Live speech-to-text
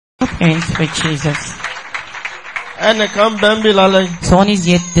Parents for Jesus. Someone is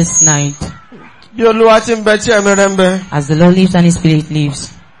yet this night. As the Lord lives and His Spirit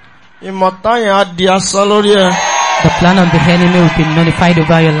lives, the plan of the enemy will be nullified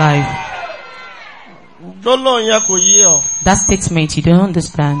over your life. That statement you don't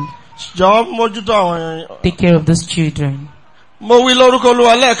understand. Take care of those children.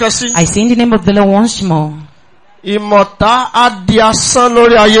 I say in the name of the Lord once more. The plan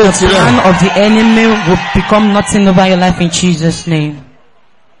of the enemy will become nothing over your life in Jesus' name.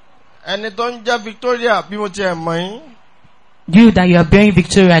 You that you are bearing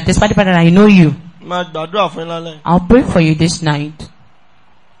Victoria, despite the fact that I know you, I'll pray for you this night.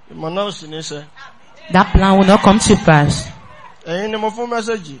 That plan will not come to pass. You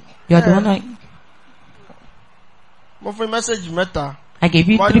are the one I gave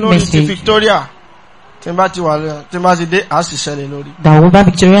you 3 messages. That over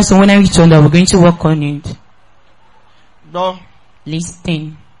Victoria, so when I return, that we're going to work on it.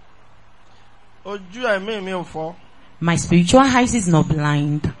 Listen. My spiritual eyes is not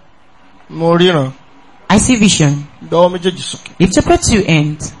blind. I see vision. Lift up at your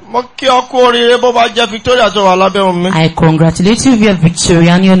end. I congratulate you if you are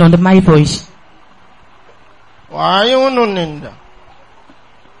Victorian under my voice. The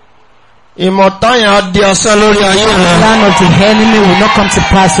plan of the enemy will not come to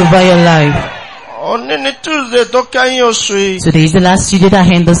pass over your life. Today is the last Tuesday that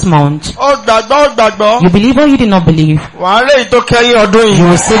ends this month. You believe or you do not believe? You will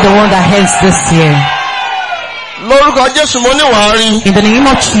see the one that ends this year. In the name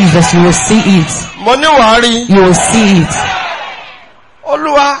of Jesus, you will see it. You will see it.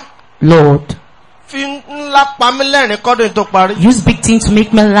 Lord, use big things to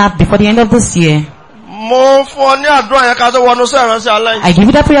make me laugh before the end of this year. I give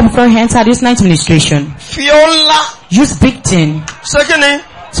you that prayer before I enter this night's ministration. Use big thing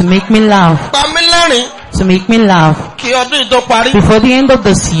to make me laugh. To make me laugh before the end of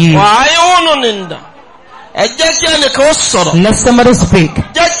this year. Let somebody speak.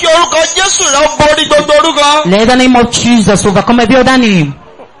 Let the name of Jesus overcome every other name.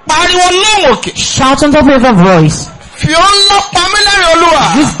 Shout on top of your voice.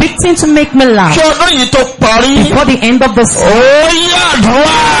 Use big thing to make me laugh before the end of the season. In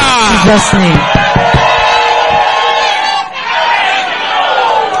Jesus' name.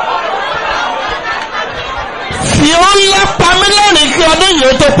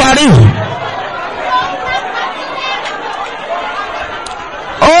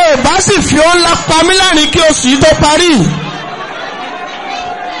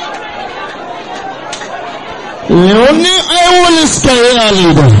 Leoni Ewolis Kayela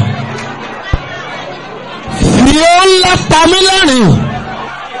leader. Fiola Pamilani.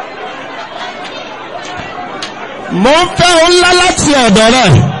 Monfe Ola láti ọ̀dọ̀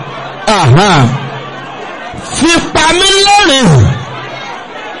rẹ̀. Aha. Fi Pamilani.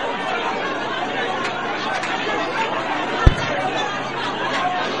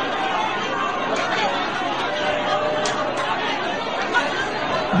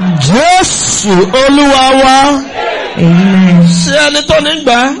 Jésù Olúwa wa. Amen. Ṣé ẹni tó ní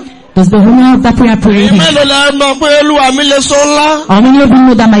gbà? Does the woman of that prayer pray? Mélòó la mọ̀ pé Olúwa mi lè so ńlá? How many of you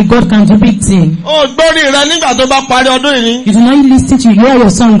know that my God can do big things? Ó gbórí rẹ nígbà tó bá parí ọdún yìí. You do not listen to hear your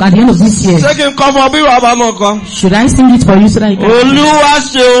song at the end of this year. Ṣé kí n kọ fún ọ bí wàá bá mọ̀ kan? Should I sing it for you so that I can? Olúwa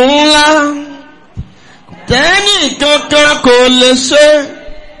ṣe ńlá. Tẹ́nì kankan kò lè ṣe.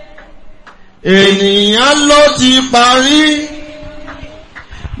 Ènìyàn ló ti parí.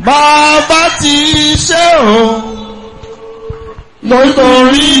 Bàbá ti ṣe o.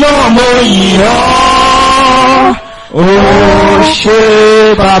 Nítorí náà mo yìn ọ́. Ó ṣé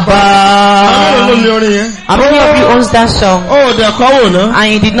bàbá. How many of you owns that song? Oh, dẹ̀ kọ́ wò ná.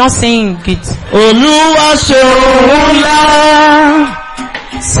 And you did not sing it. Olúwa ṣe ńlá.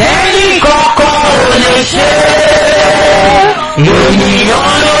 Sẹ́ni kankan ò lè ṣe.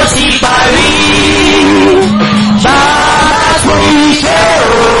 Ènìyàn ló ti parí. Bàbá ti ṣe o.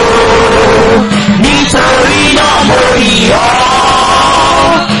 Nítorí náà mo yìn ọ́.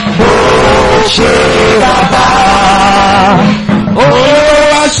 Ó ṣé bàbá.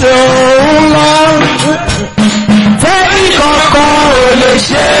 Olúwa ṣe ńlá. Sẹ́ni kankan ò lè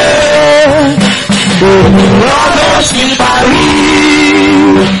ṣe. Ènìyàn ló ti parí.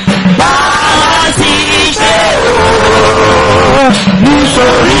 Bàbá ti ṣe o.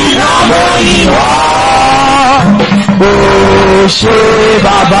 Nítorí náà mo yìn ọ́. Ó ṣé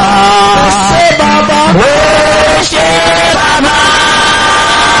bàbá. Ó ṣé bàbá. Ó ṣé bàbá.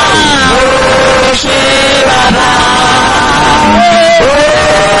 Ó ṣé bàbá. Ó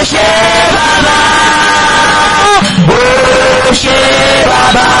ṣé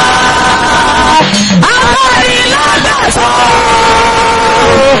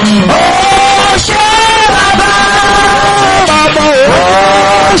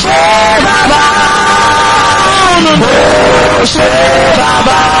ṣé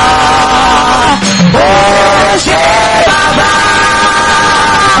bàbá. Ó ṣé bàbá.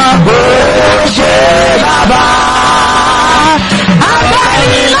 Ó ṣé bàbá.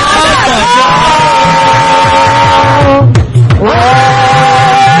 ADENIRAN.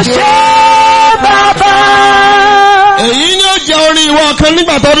 Ó ṣé bàbá. Èyí ni ó jẹ́ orin ìwọ kan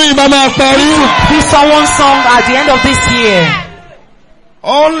nígbà tọ́dún yìí bá máa parí. This someone song at the end of this year.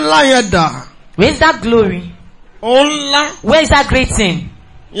 Ọlá yẹn dà. Where is that glory? Ọlá. Where is that great thing?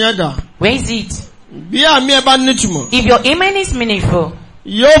 Yẹn dà. Where is it? Bí àmì ẹ bá nítumọ̀. If your amen is meaningful,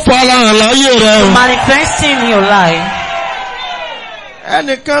 yóò fara hàn láyé rẹ o. manifesting in your life.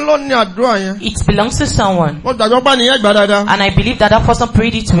 Ẹnìkan ló ní àdúrà yẹn. It belongs to someone. Mo gbàgbọ́ bá nìyẹn gbà dáadáa. And I believe that that person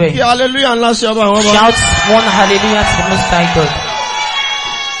prayed it well. Kí hallelujah ńlá sí ọba àwọn ọba. Shout one hallelujah to the Most High God.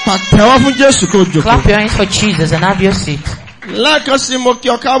 Pàtẹ́wọ́ fún Jésù kó jòkó. Clap your hands for Jesus and have your seat. Lẹ́ẹ̀kan sí mo kí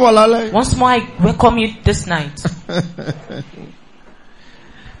ọ káàbọ̀ lálẹ́. Once more I welcome you this night.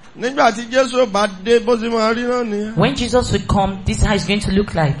 Nígbà tí Jésù bá dé bó ṣe máa rí náà nìyẹn. When Jesus will come, this is how it's going to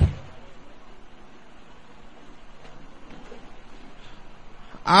look like.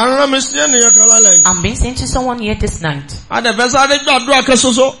 Àrùn mi sí ènìyàn kan lálẹ́ yìí. I'm being sent to someone here this night. Adẹ̀fẹ́ sáré gbàdúrà kan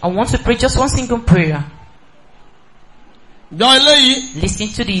ṣoṣo. I want to pray just one single prayer. Jọ eléyìí. Listen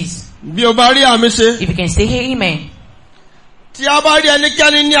to this. Bí o bá rí àmì ṣe. If you can say hey, amen. Tí a bá rí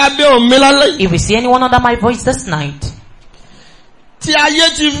ẹnikẹ́ni ní abẹ́ òmí lálẹ́ yìí. If we see anyone under my voice this night. Tí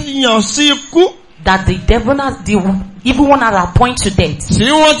ayé ti yàn sí ikú. That the devil has, the evil one has appointed to death. Tí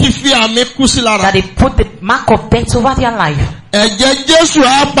wọ́n ti fi àmì kú sí lára. That they put the mark of death over their life. Ẹ̀jẹ̀ Jésù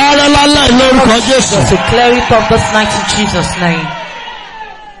á parẹ́ lálẹ́ lórúkọ Jésù. To clear it up this night in Jesus' name.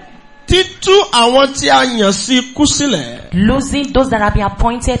 Títú àwọn tí a yàn sí ikú sílẹ̀. Losing those that have been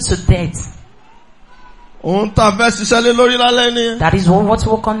appointed to death. Ohun tá a fẹ́ ṣiṣẹ́ lé lórí lálẹ́ ni. That is what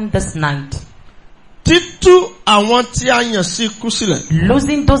we're working on this night. Títú àwọn tí a yàn sí ikú sílẹ̀.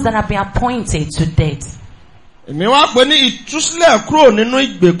 Losing those that have been appointed to death. Èmi wá pè ní ìtúsílẹ̀ kúrò nínú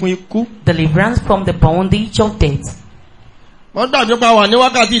ìgbèkùn ikú. Deliverance from the bondage of death. Wọ́n dájú pé a wà ní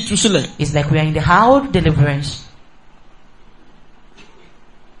wákàtí ìtúsílẹ̀. It's like we are in the hour of deliverance.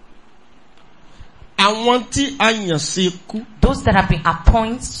 Àwọn tí a yàn sí ikú. Those that have been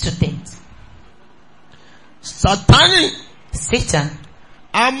appointed to death. Sátánì. Satan.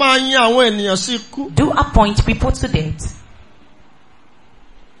 A máa yan àwọn ènìyàn sí ikú. Do appoint people to death.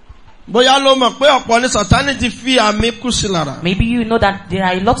 Bóyá ló mọ̀ pé ọ̀pọ̀ ní Sátánì ti fi àmì kú sí lára. Maybe you know that there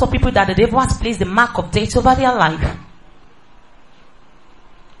are a lot of people that the devil has placed the mark of death over their life.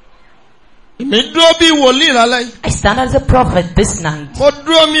 Èmi dúró bí wòlíì lálẹ́. I stand as a prophet this night. Mo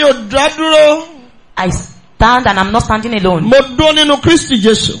dúró mi ò dá dúró. I stand and I'm not standing alone. Mo dúró nínú Kristi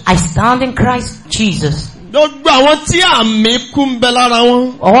Jésù. I stand in Christ Jesus. Gbogbo àwọn tí àmì kú ń bẹ lára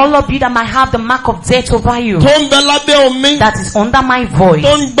wọn. All of you that might have the mark of death over you. Tó ń bẹ lábẹ́ omi. That is under my voice.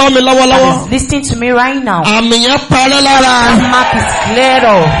 Tó ń gbọ́ mi lọ́wọ́lọ́wọ́. That is listening to me right now. Àmì yẹn parẹ́ lára. That mark is cleared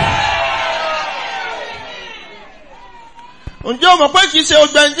off. Ǹjẹ́ o mọ̀ pé kìí ṣe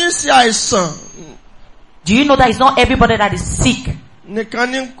ọgbẹ́ ẹni tí ń ṣe àìsàn? Do you know that it's not everybody that is sick Nìkan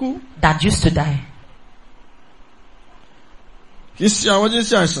ní kú. that used to die? Kìí ṣe àwọn tí ń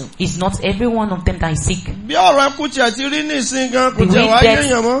ṣe àìsàn. It's not every one of them that is sick. Bí ọ̀rọ̀ ẹkú tí a ti rí ní ìsìn gan kò The jẹ́ way wáyé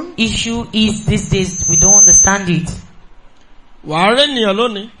èèyàn mọ́. that issue is these days, we don't understand it. Wàá rí ènìyàn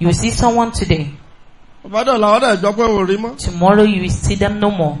lónìí. You will see someone today. Ọbádọ́là ọ̀dà ìjọ pé ò rí mọ́. Tomorrow you will see them no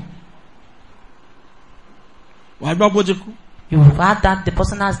more. Wàá gbọ́ bó ti kú. You will heard that the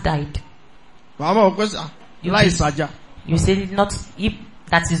person has died. Wàá mọ̀ pé láì sàjà. You say not if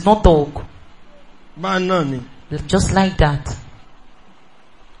that is not dog. Báà náà ni. Just like that.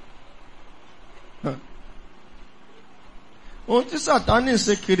 Ohun tí Sátánì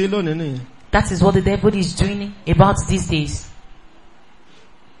ṣe kiri lónìí nìyẹn. That is what the devil is doing about these days.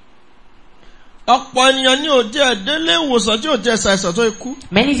 Ọ̀pọ̀ ènìyàn ní òde ẹ̀dẹ́lé ìwòsàn tí ò jẹ́ ṣàìsàn tó ikú.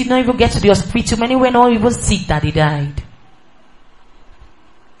 Many did not even get to the hospital. Many were not even sick that they died.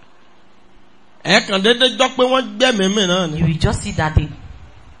 Ẹ̀ẹ̀kan dédé gbọ́ pé wọ́n gbẹ̀mí mi náà ni. You will just see that they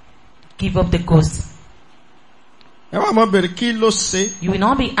give up the ghost. Ẹ wá mọ̀ bèrè kí ló ṣe. You will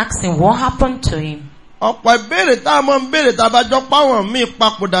not be asking what happened to him. Ọ̀pọ̀ ìbéèrè tá a máa ń béèrè tá a bá jọ páwọn míì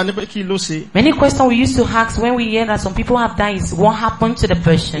papòdà ní pé kí ló ṣe. Many questions we used to ask when we hear that some people have died is what happened to the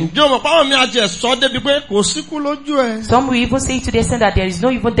person. Ǹjẹ́ o mọ̀ páwọn míì àti ẹ̀sọ́ débi pé kò síkú lójú ẹ̀. Some will even say to the extent that there is no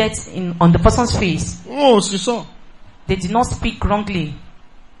even death on the person's face. Wọn ò sì sọ. They did not speak wrongly.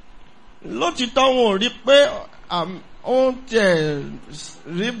 Lótìtọ́ wọn ò rí pé ó tiẹ̀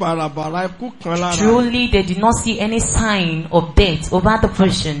rí bàràbàrà ikú kan lára. Truly they did not see any sign of death over the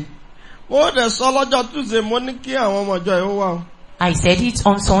person. Ó dẹ̀ sọ lọ́jọ́ Tuesday mo ní kí àwọn ọmọ ìjọ yìí ó wá o. I said it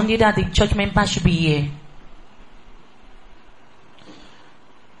on Sunday that the church members should be here.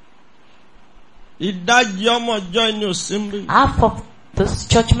 Half of those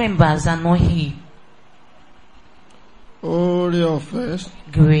church members are not here.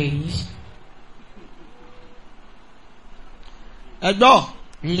 Grace.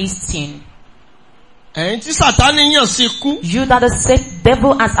 Listen. You that the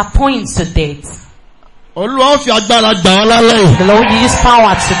devil has appointed to death. The Lord will use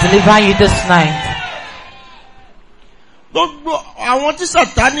power to deliver you this night. Those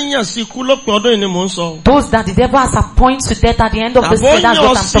that the devil has appointed to death at the end of this day, that's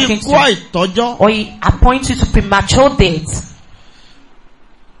what I'm talking to. Or he appoints you to premature death.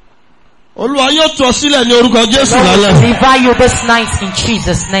 The Lord will deliver you this night in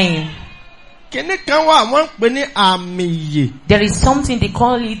Jesus' name. There is something they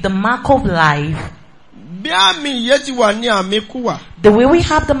call it the mark of life. The way we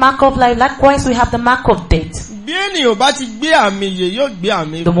have the mark of life, likewise we have the mark of death. The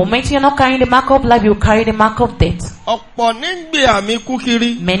moment you're not carrying the mark of life, you carry the mark of death.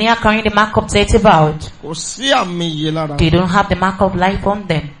 Many are carrying the mark of death about. They don't have the mark of life on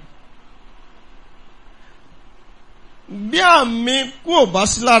them. If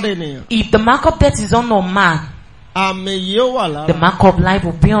the mark of death is on no man, the mark of life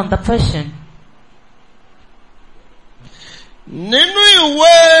will be on the person. In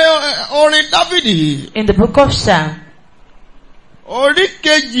the book of Psalm,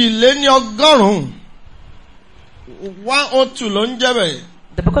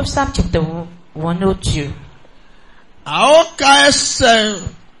 the book of Psalm chapter 102.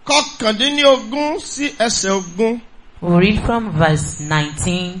 We read from verse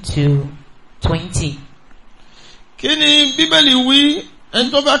 19 to 20.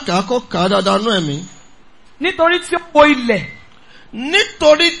 Nítorí tí ó wo ilẹ̀.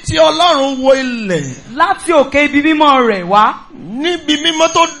 Nítorí tí Ọlọ́run wo ilẹ̀. Láti òkè ibi mímọ́ rẹ̀ wá. Níbi mímọ́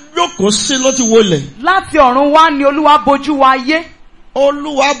tó jókòó sí ló ti wo ilẹ̀. Láti ọ̀run wá ni Olúwa bojú wo ayé.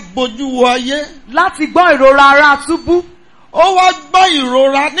 Olúwa bojú wo ayé. Láti gbọ́ ìrora ará túbú. Ó wá gbọ́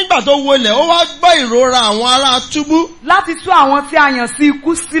ìrora nígbà tó wo ilẹ̀, ó wá gbọ́ ìrora àwọn ará túbú. Láti tú àwọn tí a yàn sí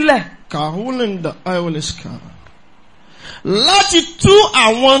ikú sílẹ̀. Kahulinda Iwoliska. Láti tú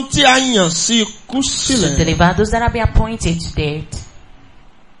àwọn tí a yàn sí ikú sílẹ̀. To deliver those that have been appointed to death.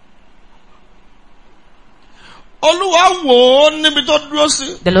 Olúwa wò ó níbi tó dúró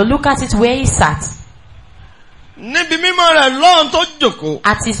sí. The Lord look at it where he sat. Níbi mímọ́ rẹ̀ lọ́run tó jókòó.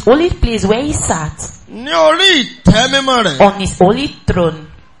 At his holy place where he sat. Ní orí ìtẹ́ mímọ́ rẹ̀. On his holy throne.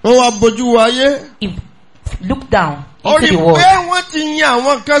 Ó wá bojú wo ayé. He looked down into the world. Ó rí pé wọ́n ti yan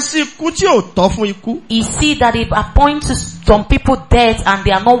àwọn kan sí ikú tí ò tọ́ fún ikú. He see that he appoints some people death and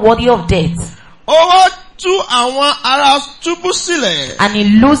they are not worthy of death. Ó wá tú àwọn ará túbú sílẹ̀. And he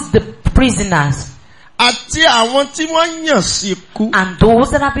loosed the prisoners. Àti àwọn tí wọ́n yàn sí ikú. And those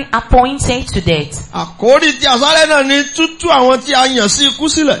that have been appointed to death. Àkórí tí àṣálẹ́ náà ni tútú àwọn tí a yàn sí ikú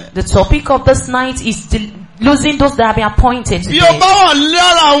sílẹ̀. The topic of this night is losing those that have been appointed to death. Bí death. o bá wà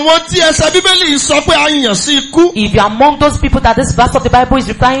lára àwọn tí ẹsẹ̀ Bíbélì sọ pé a yàn sí ikú. If you are among those people that this verse of the Bible is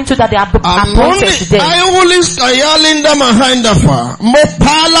replying to that they are appointed to death. Mo pa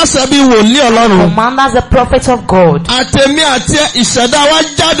á láṣẹ bí wòlíì Ọlọ́run. Command as the prophet of God. Àtẹ̀mí àti ìṣẹ̀dá wa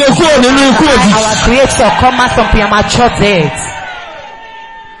jáde kúrò nínú ikú òjijì. Our creator come out from premature death.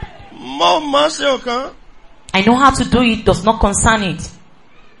 Mo máa ṣe ọ̀kan. I know how to do it, does not concern it.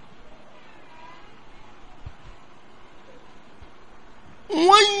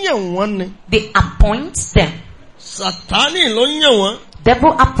 Wọ́n yàn wọ́n ni. They appoint them. Sátánì ló yàn wọ́n.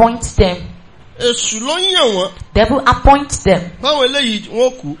 Devil appoints them. Èṣù ló yàn wọ́n. Devil appoints them. Báwo eléyìí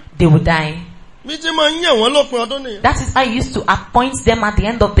wọ́n kú. They will die. Mi ti máa ń yàn wọ́n lópin ọdún nìyẹn. That is how I used to appoint them at the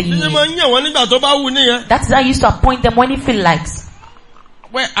end of the year. Mi ti máa ń yàn wọ́n nígbà tó bá wù nìyẹn. That is how I used to appoint them when he feel likes.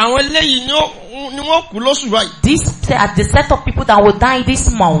 Pé àwọn eléyìí ni wọ́n kú lóṣù báyìí. This are the set of people that will die this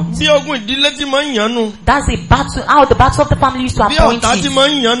month. Bí ogun ìdílé ti máa ń yàn nù. That's the battle, how the battle of the family used to appoint it. Bí ọ̀tá ti máa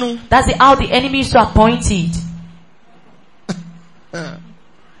ń yàn nù. That's how the enemy used to appoint it.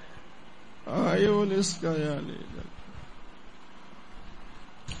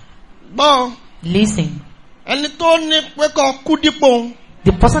 Listen. Ẹni tó ní pé kó kú dípò.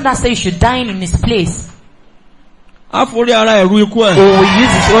 The person that says you should die in his place. Àforí ara ẹ̀rù ikú ẹ̀. He will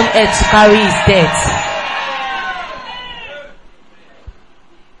use his own head to carry his death.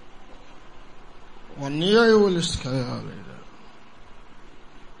 Wọ́n ní yẹ́ ìwé lè ṣìkàyà rẹ̀.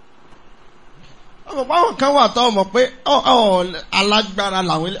 Ọmọ pàwọn kan wà tó ọmọ pé alágbára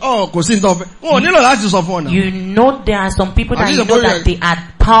làwọn ilé kò sí nítorí wọn ò nílò láti sọ fún ọ̀nà. You know there are some people that you know that they are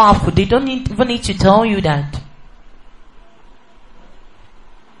powerful. They don't even need to tell you that.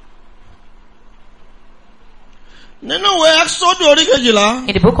 Nínú ìwé Exodus orí kejìlá.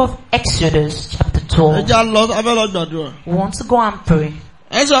 In the book of Exodus chapter 12. Ẹja lọ abẹ́ lọ gbàdúrà. We want to go and pray.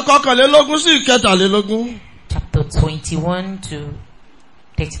 Ẹsẹ̀ kọkànlélógún sí ìkẹtàlélógún. Chapter 21 to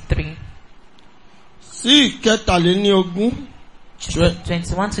 33. Sí ìkẹtàléníogún.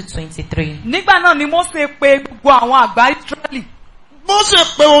 21 to 23. Nígbà náà ni Mósè pe gbogbo àwọn àgbà Ísírẹ́lì. Mósè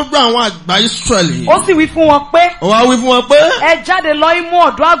pè gbogbo àwọn àgbà Ísírẹ́lì. Ó sì wí fún wọn pé. Ó wá wí fún wọn pé. Ẹ jáde lọ mú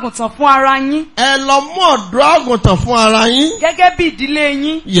ọ̀dọ́ àgùntàn fún ara yín. Ẹ lọ mú ọ̀dọ́ àgùntàn fún ara yín. Gẹ́gẹ́ bí ìdílé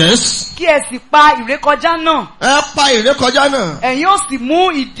yín. Yes. Kí ẹ sì pa ìrékọjá náà. Ẹ pa ìrékọjá náà. Ẹ̀yin ó sì mú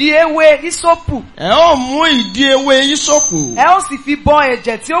ìdí ewé ìsopù. Ẹ ó mú ìdí ewé ìsopù. Ẹ ó sì fi bọ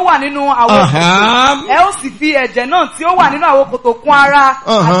ẹ̀jẹ̀ tí ó wà nínú àwo kòtò. Ẹ ó sì fi ẹ̀jẹ̀ náà tí ó wà nínú àwo kòtò kún ara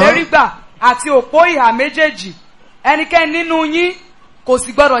àtẹ́rígbà àti òpó ìhà méjèèjì. Ẹnikẹ́ni nínú yín kò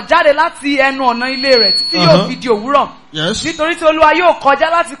sì gbọdọ̀ jáde láti ẹnu ọ̀nà ilé rẹ̀ títí yóò fi di òwúrọ̀. Nítorí tí Olúwa yóò kọjá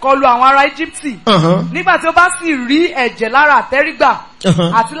láti kọlu àwọn ará Íjíbítì. Nígbà tí ó bá sì rí ẹ̀jẹ̀ lára àtẹ́rígbà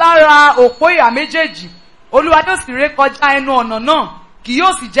àti lára òpó ìhà méjèèjì, Olúwa yóò sì ré kọjá ẹnu ọ̀nà náà, kì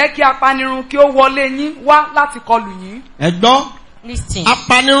yóò sì jẹ́ kí apanirun kí ó wọlé yín wá láti kọlù yín. Ẹ gbọ́. Listen.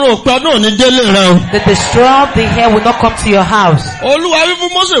 Apanirun òpin ọdún òní délé rẹ o. The destroyer of the hair will not come to your house. Olúwa wí fún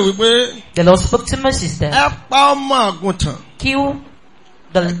Mósè wípé. The Lord spoke to Moses then. Ẹ pa ọmọ àgùntàn. Kill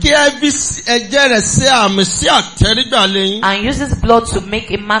the. Kí ẹ fi ẹ̀jẹ̀ rẹ̀ ṣe àmì sí àtẹ́rígbà lẹ́yìn. And use his blood to make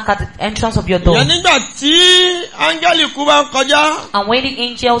a mark at the entrance of your door. Yẹn nígbà tí áńgẹ́lì ikú bá ń kọjá. And when the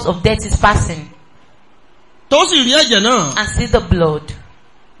angels of death is passing. Tó sì rí ẹ̀jẹ̀ náà. And see the blood.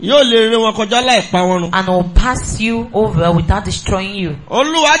 Yóò lè rí wọn kọjá láì pa wọn run. And will pass you over without destroying you.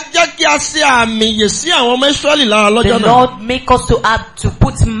 Olúwa jẹ́ kí a ṣe àmì ìyè sí àwọn ọmọ Ísírẹ́lì lára lọ́jọ́ náà. The Lord make us to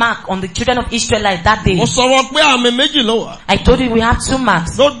put mark on the children of Israel like that day. Mo sọ wọn pé àmì méjì ló wà. I told you we have 2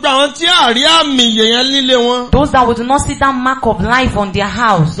 marks. Gbogbo àwọn tí a rí àmì ìyè yẹn líle wọn. Those that would not see that mark of life on their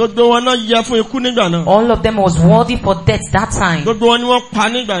house. Gbogbo wọn náà yẹ fún ikú nígbà náà. All of them was worthy for death that time. Gbogbo wọn ni wọ́n pa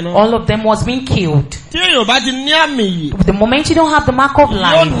nígbà náà. All of them was being killed. Tí èèyàn bá ti ní àmì ìyè. The moment you don't have the mark of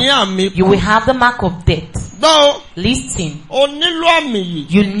life. Yóò ní àmì. You will have the mark of death. Gbọ́. Listen. O nílò àmì yìí.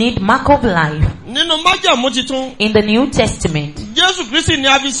 You need mark of life. Nínú májẹ̀mú titun. In the New Testament. Jésù Kristi ni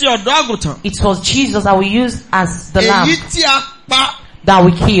a fi ṣe ọ̀dọ́ àgùntàn. It was Jesus that we used as the lamb. Èyí tí a pa. That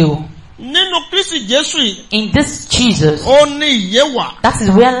we kill. Nínú Kristi Jésù yìí. In this Jesus. Ó ní ìyè wà. That is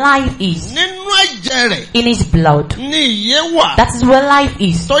where life is. Nínú ẹ̀jẹ̀ rẹ̀. In his blood. Ní ìyè wà. That is where life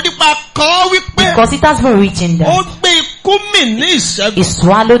is. Torí pa kọ́ wípé. Because it has been written there. Ó gbé ikú mì ní ìṣẹ́gun. He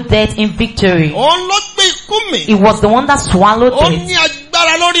swallowed death in victory. Òun ló gbé ikú mì. He was the one that swallowed Ó death. ní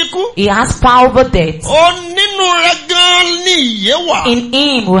agbára lórí ikú. He has power over death. Ó nínú rẹ̀ gan ní ìyè wà. In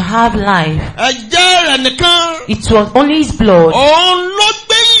him we have life. Ẹ̀jẹ̀ rẹ̀ nìkan. It was only his blood. Òun ló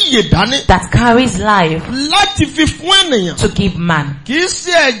gbé ìyè dání. That carries life. Láti fi fún ènìyàn. To give man. Kì í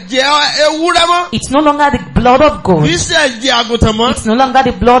ṣe ẹ̀jẹ̀ ewúrẹ́ mọ́. It's no longer the blood of goat. Kì í ṣe ẹ̀jẹ̀ àgùntàn mọ́. It's no longer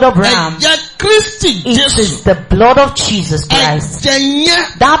the blood of ram. Ẹ̀jẹ̀ Kristi Jésù. It is the blood of Jesus Christ. Ẹ̀jẹ̀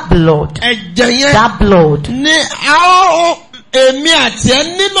yẹn. That blood. Ẹ̀jẹ̀ yẹn. That blood. Ní àwọn èmi àti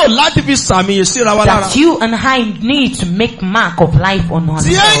ẹ nílò láti fi sàmìyè síra wa lára. That you and I need to make mark of life on ourselves.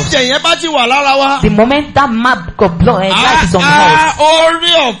 Tí ẹ̀jẹ̀ yẹn bá ti wà lára wa. The moment that mark of blood life is on us.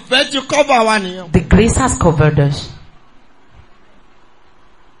 Orí ọ̀fẹ́ ti cover wa nìyẹn. The grace has covered us.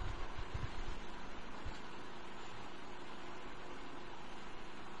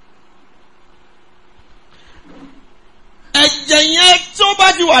 Ẹ̀jẹ̀ yẹn tó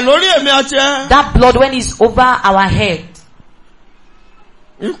bá ti wà lórí èmi àti ẹ. That blood when it's over our head.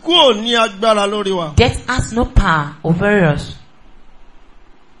 Ikú ò ní agbára lórí wa. Death has no power over us.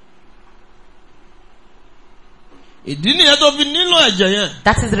 Ìdí nìyẹn tó fi nílò ẹ̀jẹ̀ yẹn.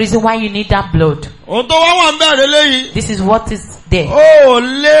 That is the reason why you need that blood. Ohun tó wá wà ń bẹ̀rẹ̀ léyìí. This is what is there. O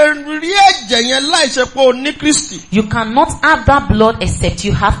lè rí ẹ̀jẹ̀ yẹn láìṣe pé o ní Kristi. You cannot have that blood except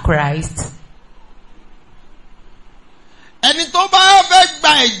you have Christ. Ẹni tó bá fẹ́ gba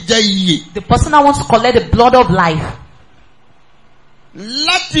ẹ̀jẹ̀ ìyè. The person that wants to collect the blood of life.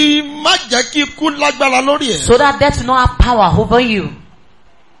 Láti má jẹ́ kí ikú lágbára lórí ẹ̀. So that death will not have power over you.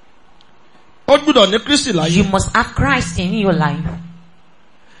 Ó gbọ́dọ̀ ní Kristi láyé. You must have Christ in your life.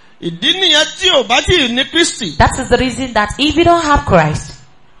 Ìdí nìyẹn tí o bá ti ní Kristi. That is the reason that if you don't have Christ.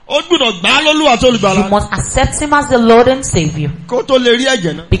 Ó gbọ́dọ̀ gbà á lólúwa tó olùgbàlà. You must accept him as the Lord and Savior. Kó tó lè rí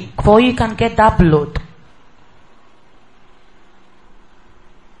ẹ̀jẹ̀ náà. Before you can get that blood.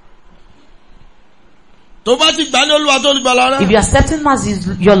 Tó bá ti gbà ní olúwa tó olùgbàlà rẹ. If you accept him as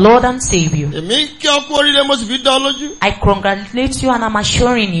your Lord and Savior. Èmi kí ọ kú oríire mo sì fi dán ọ lójú. I congratulate you and I'm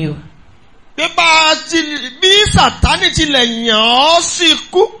assuring you. Bí Sátánì tilẹ̀ yàn ọ́ sí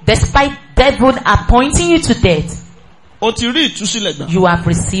ikú. Despite devil appointing you to death. O ti rí ìtúsílẹ̀ gbà. You have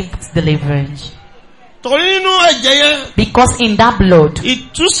received deliverance. Because in that blood,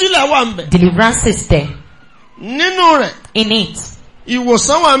 deliverance is there. In it,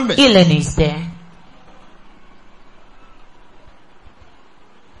 healing is there.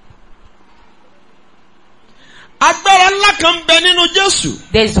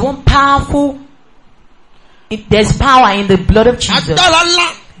 There's one powerful. There's power in the blood of Jesus.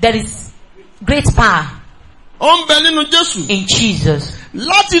 There is great power in Jesus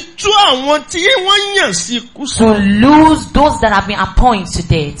to lose those that have been appointed to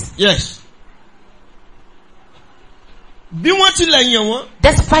death. Yes.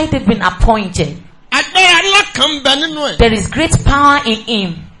 Despite they've been appointed, there is great power in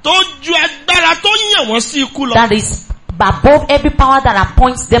him that is above every power that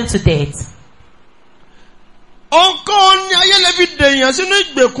appoints them to death.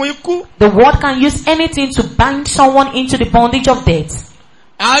 The world can use anything to bind someone into the bondage of death.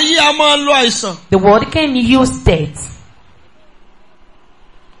 The world can use death.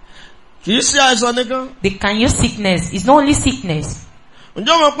 They can use sickness. It's not only sickness. Do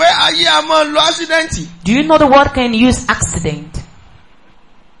you know the world can use accident?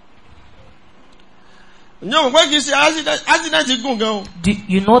 Do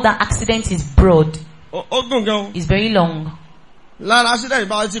you know that accident is broad? It's very long.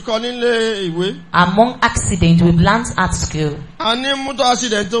 Among accidents we've learned at school,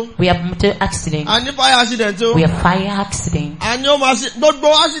 we have motor accident, we have fire accident,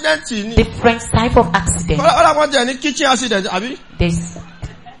 different type of accident. There's,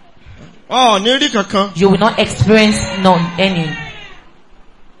 you will not experience any.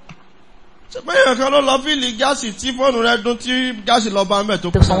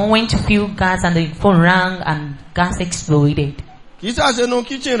 Someone went to fill gas and the phone rang and gas exploded. It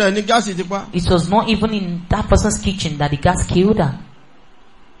was not even in that person's kitchen that the gas killed her.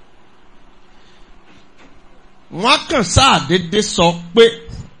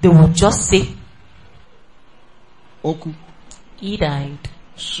 They would just say, he died.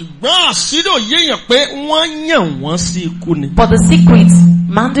 But the secret,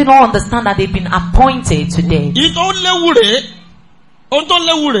 man do not understand that they've been appointed to death.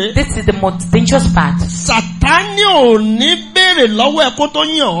 This is the most dangerous part.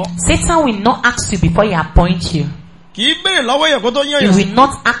 Satan will not ask you before he appoints you. He will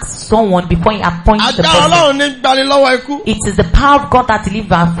not ask someone before he appoints the person. It is the power of God that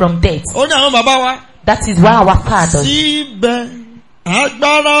delivers from death. That is why our fathers.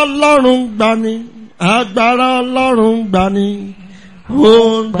 Agbára Ọlọ́run gbani, agbára Ọlọ́run gbani,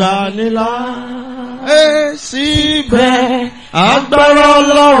 ó gbani là. Síbẹ̀, agbára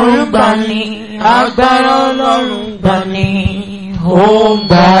Ọlọ́run gbani, agbára Ọlọ́run gbani, ó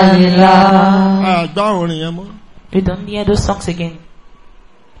gbani là. Àgbà orin yẹn mọ́. You don't hear those songs again.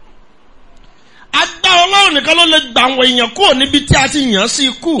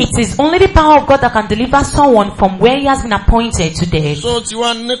 It is only the power of God that can deliver someone from where he has been appointed to death.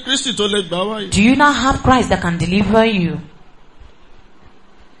 Do you now have Christ that can deliver you?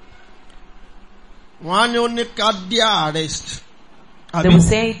 They will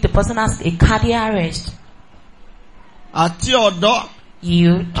say the person has a cardiac arrest.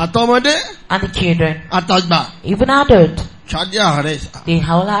 You and the children, even adults. They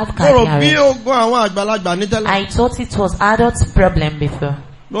all have cardiac arrest. I thought it was adults' problem before.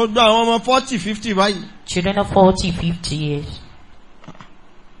 Children of 40, 50 years.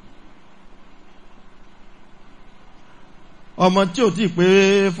 A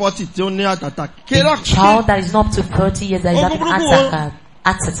child that is not up to 30 years that is having heart attack.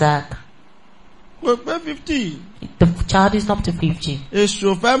 The child is not up to 50.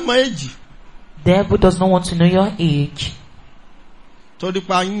 The devil does not want to know your age.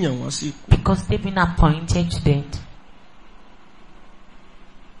 Because they've been appointed to death.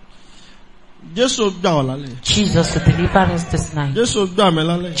 Jesus will deliver us this night.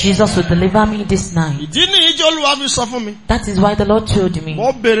 Jesus will deliver me this night. That is why the Lord told me.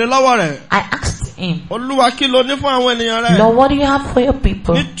 I asked him, Lord, what do you have for your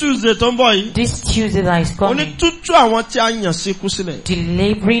people? This Tuesday that is coming.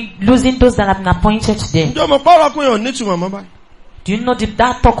 Delivering, losing those that have been appointed to death. Do you know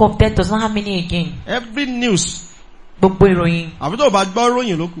that talk of death does not have meaning again? Every news. Except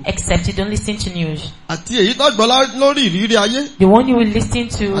you don't listen to news. The one you will listen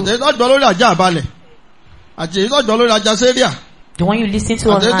to. The one you listen to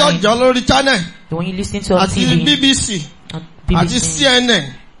online. The one you listen to on TV. BBC.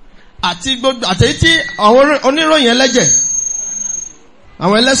 CNN.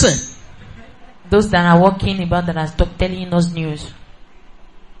 Those that are walking about that are telling us news.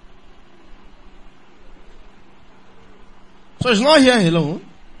 So it's not here alone.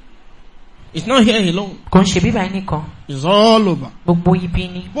 It's not here alone. It's all over.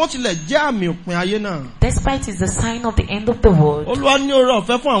 Despite it's the sign of the end of the world,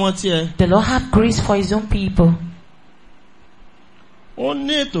 the Lord have grace for his own people.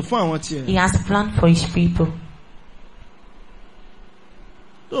 He has planned for his people.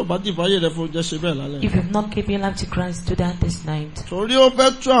 If you've not given your life to Christ, do that this night.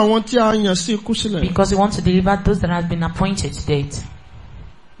 Because he wants to deliver those that have been appointed to date.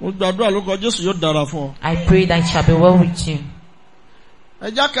 I pray that it shall be well with you.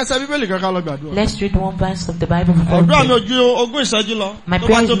 Let's read one verse of the Bible before we pray. My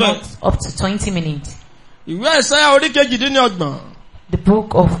prayer is not up to 20 minutes. The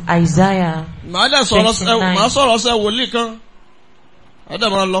book of Isaiah 29.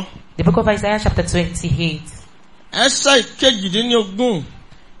 The book of Isaiah chapter 28. Verse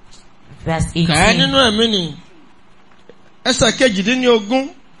 18. Verse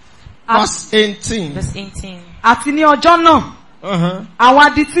 18. Àti ní ọjọ́ náà, àwọn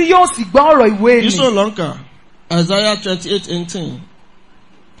adití yóò sì gbọ́ ọ̀rọ̀ ìwé mi. Isaiah 28:18.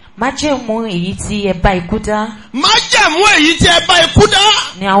 Májẹ̀mú èyí tí ẹ bá ikú dá. Májẹ̀mú èyí tí ẹ bá ikú dá.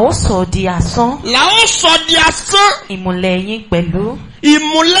 Ni a ó sọ di asán. La ó sọ di asán. Ìmùlẹ̀ yín pẹ̀lú.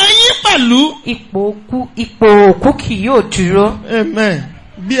 Ìmùlẹ̀ yín pẹ̀lú. Ipò òkú kì yóò dúró. Amen.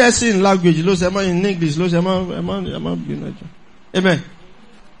 BSc in language ló ṣe mọ́ in English ló ṣe mọ́ ẹ má bínú ẹjọ́. Amen.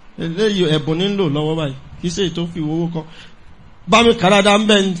 Eléyìí ẹ̀bùn nílò lọ́wọ́ báyìí. Kì í ṣe ètò fi owó kan. Bá mi kàràdà ń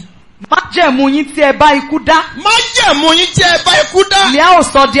bẹ́ẹ̀ ni. Májẹ̀mú yín tí ẹ bá ikú dá. Májẹ̀mú yín tí ẹ bá ikú dá. Ni a ó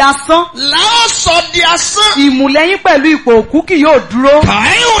sọ di asán. La ó sọ di asán. Ìmùlẹ̀ yín pẹ̀lú ipò òkú kì yóò dúró.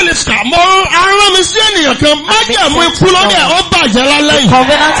 Kàáyé ò lè sà mọ́ arán mi sí ènìyàn kan. Májẹ̀mú ikú lórí ẹ̀ ó bàjẹ́ lálẹ́ yìí. The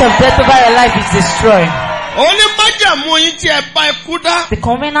covenant of death over your life is destroyed. Only májẹ̀mú yín tí ẹ bá ikú dá. The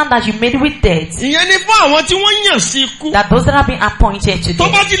covenant that you made with death. Ìyẹn ni fún àwọn tí wọ́n yàn sí ikú. That those that have been appointed to death. Tó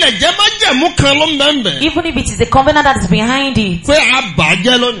bá tilẹ̀ jẹ́ májẹ̀mú kan ló mẹ́mbẹ̀. Even if it is the covenant that is behind it. Pé a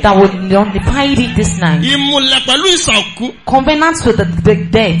bàjẹ́ lónìí. That will nullify it this night. Ìmùlẹ̀ pẹ̀lú ìsànkú. Covenant with the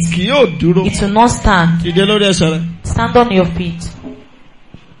dead. Kì yóò dúró. It will not stand. Dìde lórí ẹsẹ̀ rẹ. Stand on your feet.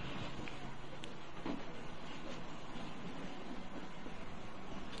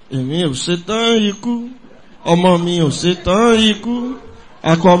 Èmi ò ṣetán ikú. Ọmọ mi ò ṣetán ikú,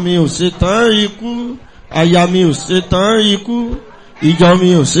 akọ mi ò ṣetán ikú, aya mi ò ṣetán ikú, ìjọ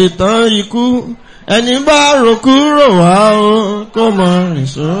mi ò ṣetán ikú, ẹni bá rò kúrò wá o kó mọ rìn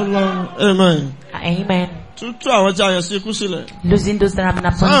sólọ. Amen. Amen. Tútù àwọn tí a yàn sí ikú sílẹ̀. Losing those that have been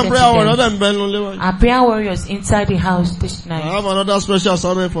appointed to death. Our prayer warriors inside the house this night. I have another special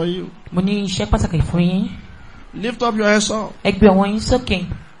assignment for you. Mo ní iṣẹ́ pàtàkì fún yín. Lift up your hands up. Ẹ gbé ọwọ́ yín sókè.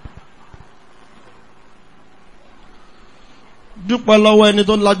 Dúpẹ́ lọ́wọ́ ẹni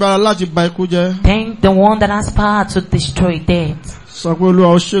tó lágbára láti bà ikú jẹ́. Thank the one that has power to destroy death. Sọ pé Olúwa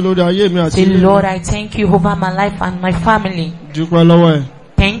ó ṣe lórí ayé mi àti ilé mi. Say, Lord, I thank you over my life and my family. Dúpẹ́ lọ́wọ́ ẹ̀.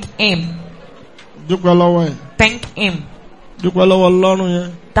 Thank him. Dúpẹ́ lọ́wọ́ ẹ̀. Thank him. Dúpẹ́ lọ́wọ́ Ọlọ́run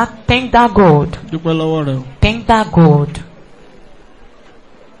yẹn. Thank that God. Dúpẹ́ lọ́wọ́ rẹ̀. Thank that God.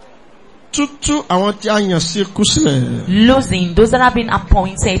 Tútù àwọn tí a yàn sí ikú sílẹ̀. Losing those that have been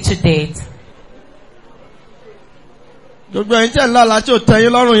appointed to death. You that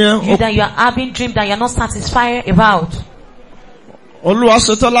you are having dreams that you are not satisfied about.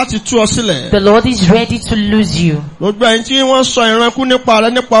 The Lord is ready to lose you. You that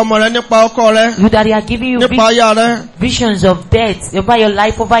He are giving you visions of death over your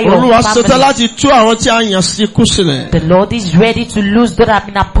life, over your family. The Lord is ready to lose those that have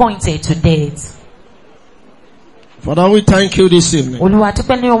been appointed to death. Father, we thank you this evening.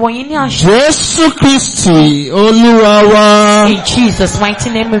 Jesus Christi, Olúwa wa. In Jesus' mighty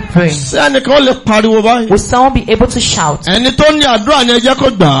name we pray. Will someone be able to shout? The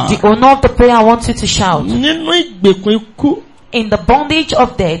owner of the prayer, I want you to shout. Ninu Igbekun Iku. In the bondage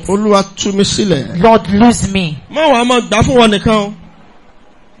of death, Olúwa tú mi sílẹ̀. Lord, lose me.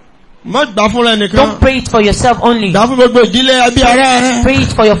 Don't pray it for yourself only. Pray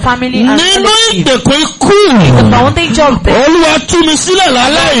it for your family and relatives. In the bondage of death, Olúwa tú mi sílẹ̀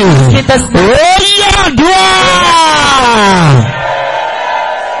lálẹ́ yìí. Ó yá àdúrà.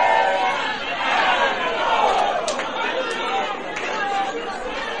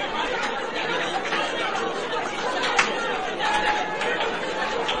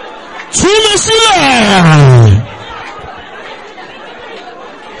 Tú mi sílẹ̀.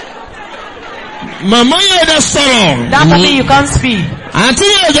 Mama, you just sorrow. That family you can't speak. Auntie,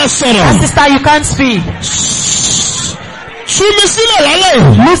 you just sorrow. That sister, you can't speak. Tú mi sílẹ̀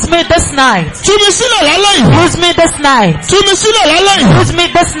lálẹ́. Lose me this night. Tú mi sílẹ̀ lálẹ́. Lose me this night. Tú mi sílẹ̀ lálẹ́. Lose me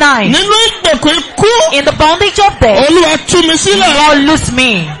this night. Nínú ìgbèkùn ikú. In the bondage of death. Olúwa tú mi sílẹ̀. Lord, lose me.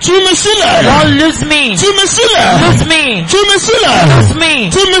 Tú mi sílẹ̀. Lord, lose me. Tú mi sílẹ̀. Lose me. Tú mi sílẹ̀. Lose me.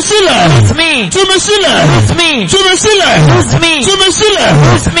 Tú mi sílẹ̀. Lose me. Tú mi sílẹ̀. Lose me. Tú mi sílẹ̀. Lose me. Tú mi sílẹ̀.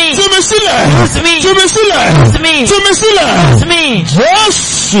 Lose me. Tú mi sílẹ̀. Lose me. Tú mi sílẹ̀. Lose me. Tú mi sílẹ̀. Lose me.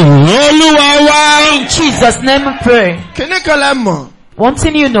 Jésù Olúwa wa. In Jesus' name we pray. Kíní kan lẹ mọ̀. One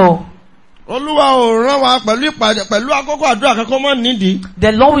thing you know. Olúwa ò rán wa pẹ̀lú ìpàdé pẹ̀lú àkókò àdúrà kankan mọ́ nídìí.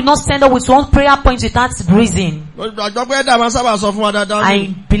 The Lord will not stand up with one prayer point without reason. Àjọ pé ẹ̀dá máa sábà sọ fún wa dáadáa.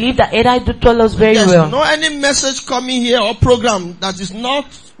 I believe that Ada do tell us very well. Yes, no any message coming here or program that is not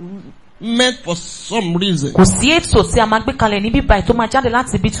meant for some reason. Kò sí ètò tí a máa gbé kalẹ̀ níbí báyìí tó máa jáde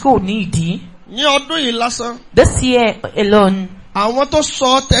láti ibi tí kò ní ìdí. Ní ọdún yìí lásán. This year alone. Àwọn tó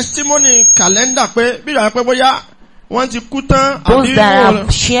sọ testimony calendar pé bí ìyá pé bóyá wọ́n ti kú tán. Those that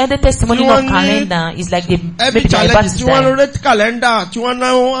have shared the testimony of calendar is like they maybe they are about to die. Tí wọ́n rate calendar tí wọ́n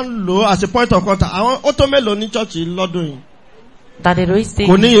náà wọ́n lò as a point of contact. Àwọn ó tó mélòó ní church lọ́dún yìí. That they always say.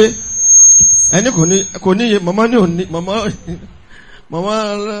 Kò níye. Ẹni kò níye màmá ní òní màmá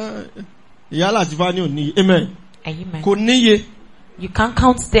ìyá Làtífá ní òní. Amen. Amen. Kò níye. You can't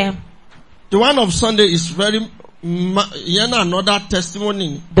count them. The one of Sunday is very another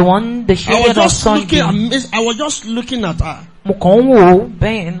testimony. The one the shared of Sunday. I was just looking at her. Mo kàn wò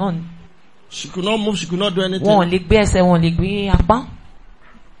bẹ́ẹ̀ náà. She could not move. She could not do anything. Wọ́n lè gbé ẹsẹ̀, wọ́n lè gbé apá.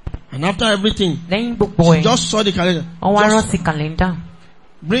 And after everything, lẹ́yìn gbogbo ẹ̀, she just saw the calendar. Wọ́n wá rántí calendar.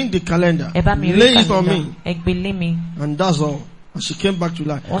 Bring the calendar. Ẹ bá mi rí lay it on me. Ẹ gbé lé mi. And that's all. And she came back to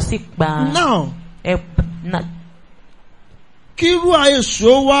life. Wọ́n sì gbà. Now, kírú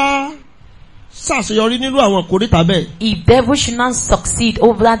àìsàn wá ṣàṣeyọrí nínú àwọn kòríta bẹ́ẹ̀. If devil should not succeed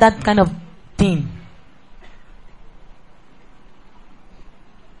over that kind of thing.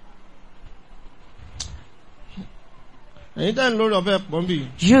 Ẹ̀yin tẹ́ ń lórí ọ̀fẹ́ pọ̀ bí.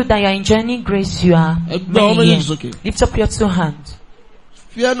 You that you are enjoying grace, you are. Lift up your two hands.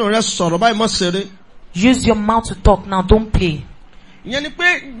 Fi ẹnu rẹ sọ̀rọ̀ báyìí mọ́ ṣeré. Use your mouth to talk now, don't play. Ìyẹn ni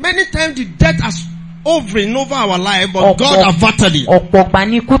pé many times the death has hovering over our life, but God averted it. Ọ̀pọ̀ ọ̀gbà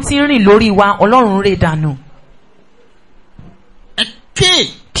ni ikú tí ń rìn lórí wa, Ọlọ́run rẹ̀ dànù.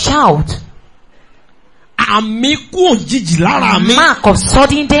 Shout. Àmì kú òjijì lára mi. Mark of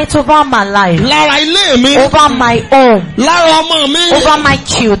sudden death over my life. Lára ilé mi. Over my home. Lára ọmọ mi. Over my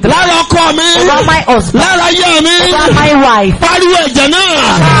children. Lára ọkọ mi. Over my husband. Lára ayé mi. Over my wife. Pariwo ẹ̀jẹ̀ náà.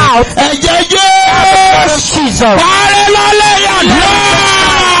 Shout. Ẹ̀jẹ̀ Jesus. Parẹ́ lálẹ́ yàrá.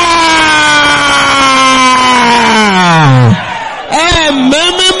 Ẹ̀mí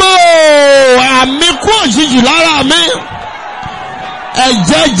mímọ́ àmì kú òjijì lára mi.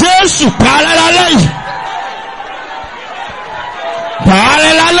 Ẹ̀jẹ̀ Jésù parẹ́ lálẹ́ yìí.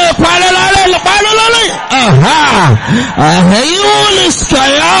 Parẹ́ lálẹ́. Ẹ̀hẹ́yìn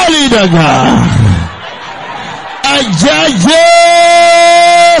ìsìkàyàlì dàgbà. Ẹ̀jẹ̀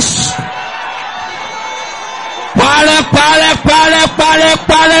Jésù. Parẹ́.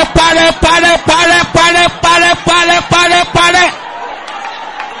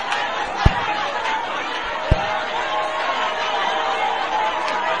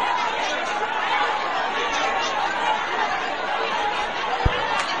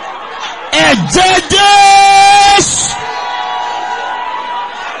 Ẹ̀jẹ̀ Jésù.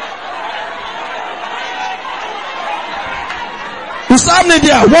 It's happening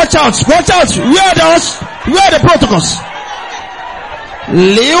there. Watch out. Where are the protocols?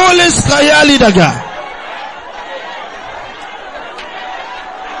 Leolis Kayali Daga.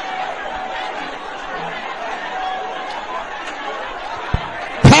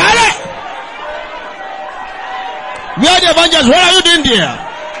 Where are the evangelists? What are you doing there?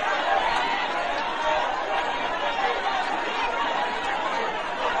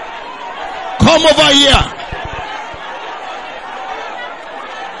 Come over here.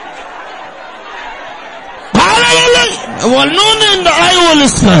 Hallelujah. Walnone in the eye will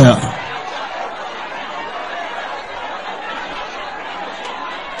stare.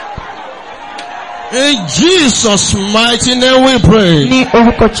 In Jesus' mighty name we pray. Ní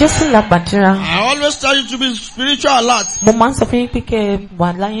orúkọ Jésù la gbàdúrà. I always tell you to be spiritual alert. Mo máa ń sọ fún yín pé kẹ́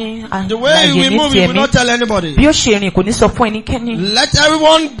wà láyé àyè ní tiẹ̀mí. The way we move, we will not tell anybody. Bí ó ṣe rìn kò ní sọ fún ẹnikẹ́ni. Let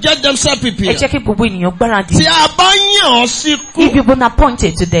everyone get themselves prepared. Ẹ jẹ́ kí gbogbo ènìyàn gbáradì. Tí a bá yàn ọ́ sí kú. If you've been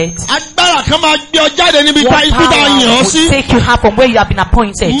appointed to death. Agbára kan máa gbé ọ jáde níbi tá ikú tá yàn ọ́ sí. Take you out from where you have been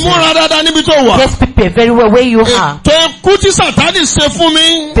appointed. Múra dáadáa níbi tó wà. Just prepare very well where you are. Ètò ikú tí Sátánì ṣe fún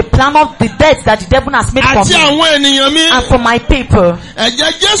mi. The plan of the death that the devil has made for me. Àti àwọn ènìyàn mi. And for my people.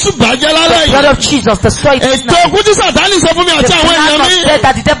 Ẹ̀jẹ̀ Jésù bàjẹ́ lálẹ́ yìí. The blood of Jesus destroy it now. Ètò ikú tí Sátánì ṣe fún mi àti àwọn ènìyàn mi. The plan of death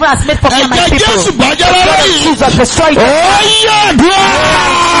that the devil has made for me and my people. Ẹ̀jẹ̀ Jésù bàjẹ́ lálẹ́ yìí. The blood of Jesus destroy it. Ó yẹ dùn.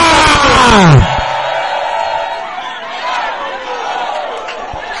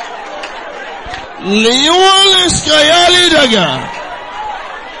 Liwale skayali daga.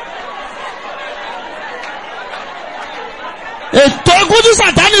 Ètò ikú tí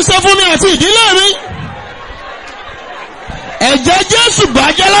Sátánì ṣe fún mi àti ìdílé mi. Ẹ̀jẹ̀ Jésù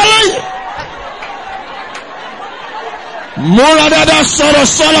bàjẹ́ lálẹ́ yìí. Múra dáadáa sọ̀rọ̀.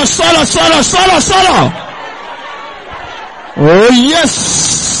 Oh yes.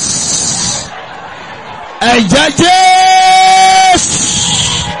 Ẹ̀jẹ̀ Jésù.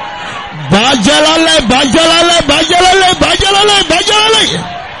 Bajalale.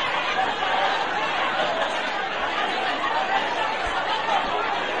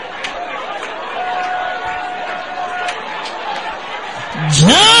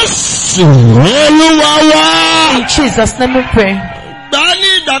 Jésù Olúwa wa. In Jesus' name we pray. Gbani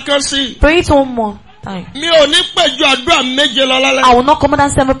ìdákẹ́sí. Pray it one more time. Mi ò ní pẹ̀jù àdúrà méje lọ lálẹ́. I will not come more than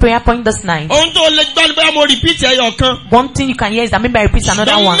 7 prayer points this night. Ohun tó lè gbá ni bóyá mo repeat ẹyọ kan. One thing you can hear is that maybe I repeat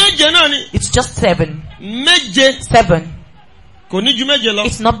another one. Méje náà ni. It's just 7. Méje. 7. Kò ní ju méje lọ.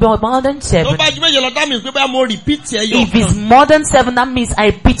 It's not more than 7. Tó bá ju méje lọ, that means pé bóyá mo repeat ẹyọ kan. If it's more than 7, that means I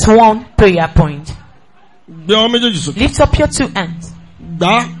repeat one prayer point. Gbé ọwọ́ méjèèjì sókè. Lift up your 2 hands.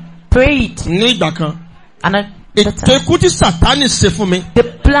 Gbá. Pray it. Ní ìgbà kan. Ètò ikú tí Sátánì ṣe fún mi. The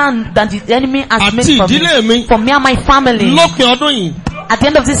plan that the enemy has made for me and my family. Lópin ọdún yìí. At the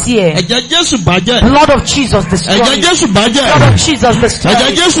end of this year. Ẹ̀jẹ̀ Jésù bàjẹ́. Blood of Jesus destroy. Ẹ̀jẹ̀ Jésù bàjẹ́. Blood of Jesus destroy.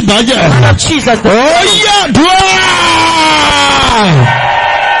 Ẹ̀jẹ̀ Jésù bàjẹ́. Blood of Jesus destroy. Ó yẹ dùn.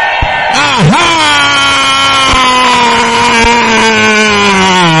 Aha.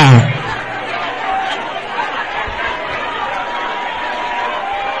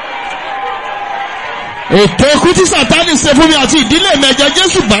 Ètò ikú tí Sátánì ṣe fún mi àti ìdílé mi, ẹ̀jẹ̀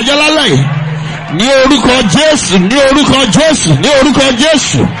Jésù bàjẹ́ lálẹ́ yìí. Ní orúkọ Jésù.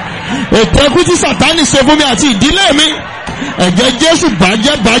 Ètò ikú tí Sátánì ṣe fún mi àti ìdílé mi, ẹ̀jẹ̀ Jésù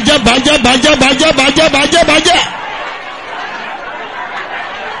bàjẹ́.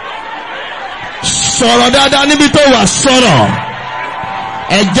 Sọ̀rọ̀ dáadáa níbi tó wà sọ̀rọ̀.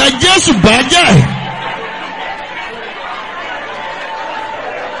 Ẹ̀jẹ̀ Jésù bàjẹ́.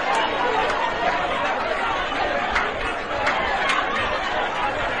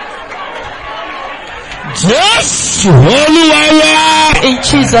 Jésù Olúwa wa. In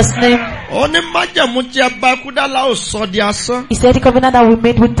Jesus' name. Onímájẹ̀mú tí a bá kú dá la ó sọ di asán. He said the covenant that we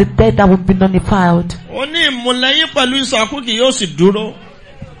made with the dead that would be nullified. Oní ìmúlẹ̀yìn pẹ̀lú ìsàkú kì yóò sì dúró.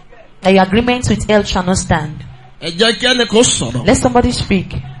 The agreement with hell shall not stand. Ẹ jẹ́ kí ẹnì kan sọ̀rọ̀. Let somebody speak.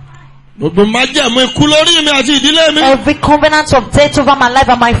 Gbogbo májẹ̀mú ikú lórí mi àti ìdílé mi. Every covenant of death over my life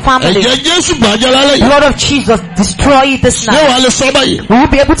and my family. Ẹ̀jẹ̀ Jésù bàjẹ́ lálẹ́ yìí. Blood of Jesus destroy it this night. Ṣé wàá lè sọ báyìí? We will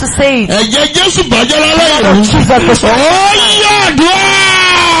be able to say it. Ẹ̀jẹ̀ Jésù bàjẹ́ lálẹ́ yìí. Blood of Jesus destroy it. Ó yẹ dùn.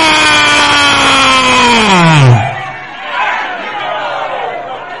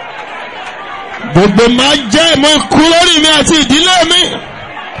 Gbogbo májẹ̀mú ikú lórí mi àti ìdílé mi.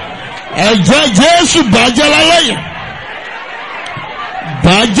 Ẹ̀jẹ̀ Jésù bàjẹ́ lálẹ́ yìí.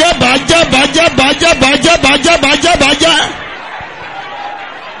 Bàjẹ́.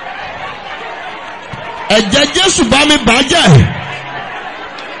 Ẹ̀jẹ̀ Jésù bá mi bàjẹ́.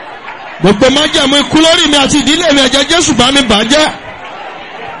 Gbogbo májẹ̀mú ikú lórí mi àti ìdílé mi, ẹ̀jẹ̀ Jésù bá mi bàjẹ́.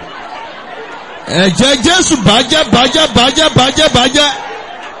 Ẹ̀jẹ̀ Jésù bàjẹ́.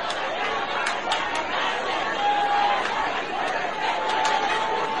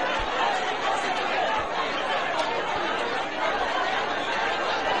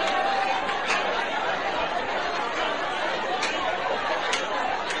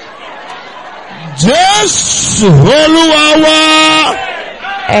 Jésù Olúwa wa.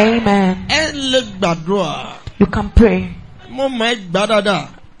 Amen. Ẹ lè gbàdúrà. You can pray. Mo mọ̀ ẹ́ gbà dáadáa.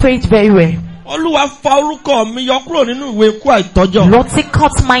 Pray it very well. Olúwa fa orúkọ mi yọ kúrò nínú ìwé ikú àìtọ́jọ́. Lord, take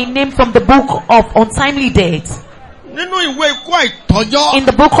out my name from the book of untimely death. Nínú ìwé ikú àìtọ́jọ́. In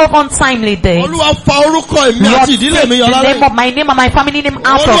the book of untimely death. Olúwa fa orúkọ èmi àti ìdílé mi yọ lálẹ́. Lord, take the name of my name and my family name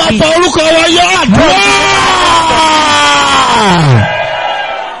out of it. Olúwa fa orúkọ wa yọ àdúrà.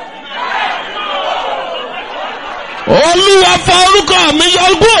 Olúwa fa orúkọ mi yọ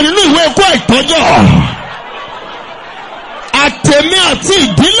kúrò nínú ìwé ikú àìtọ́jọ́. Àtẹ̀mí àti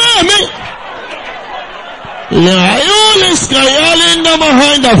ìdílé mi. Yàyó lè sàyálé ndọ́mọ̀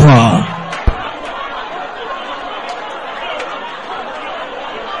hàndàfà.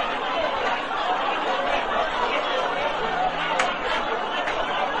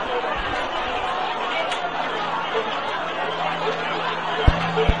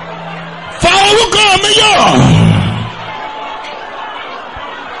 mi yọ̀.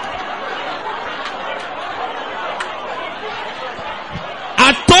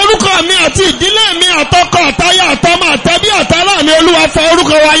 Àtọrúkọ mi àti ìdílé mi àtọkọ àtaya àtọmọ àtẹbí àtàrà mi Olúwa fa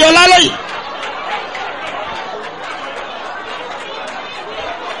orúkọ wa yọ lálẹ́ yìí.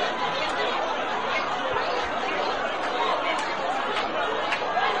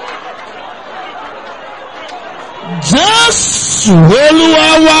 Jésù Olúwa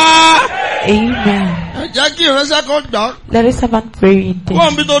wa. Amen. Jẹ́ kí ìránṣẹ́ kan gbà. Let us have a prayer in this.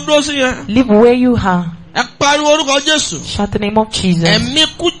 Wọ́n bí tó dúró sí yẹn. Live where you are. Ẹ pariwo orúkọ Jésù. Shout the name of Jesus. Ẹ̀mí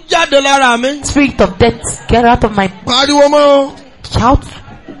kú jáde lára mi. Spirit of death, get out of my. Pariwo mọ́. Shout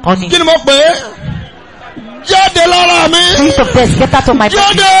on it. Kí ni mo pè é? Jáde lára mi. Spirit of death, get out of my.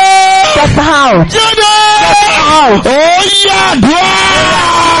 Jáde. Get out. Jáde. Get out. Ó yá dùá.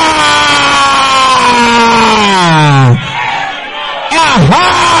 Aha!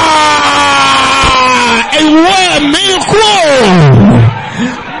 Ìwọ ẹ̀mí kú.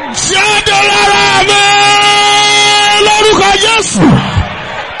 Jáde lára mi lórúkọ Jésù.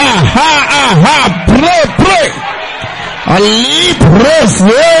 Aha, pray. Ali praise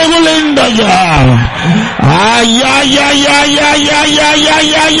Lindaga. I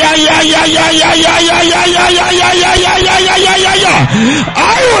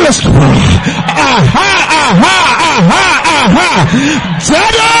will scream. Aha.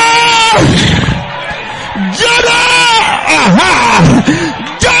 Jada. Aha.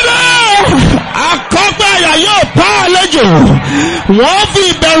 Jada. Akọ́gbà àyà yóò pa àlejò. Wọ́n fi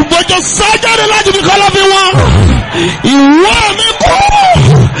ìbẹ̀rù bójó sájáde láti fi kọ́lọ́ fi wọ́n. Ìwọ mi kú.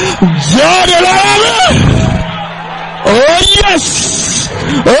 Jáde lára mi. Oh yes.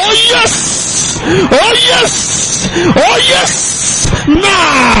 Oh yes. Oh yes. Oh yes.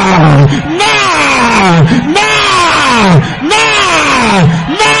 Now.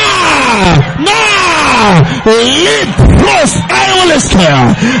 Leap plus I will scare.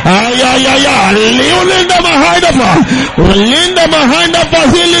 Linda behind of her. Linda behind of her.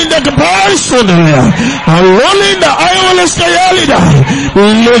 Healing the person. Rolling the I will scare.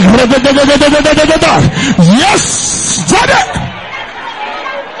 Yes. Jade.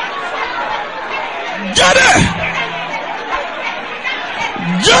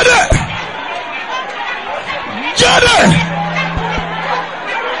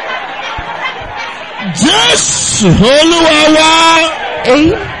 Yes, Olúwa wa.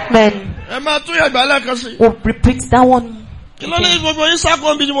 Amen. Ẹ máa tún yàgbá lẹ́ẹ̀kan sí. We'll repeat that one. Kí ló ní gbogbo yín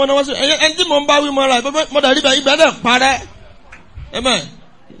sákòó bí mo náwó sí? Ẹni tí mo ń bá wí mọ́ra ẹ̀ mo dàrí ibẹ̀ dẹ̀ parẹ́. Amen.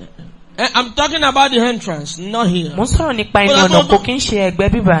 I'm talking about the entrance, not here. Mo sọ̀rọ̀ nípa inú ọ̀nà kò kí ń ṣe ẹgbẹ́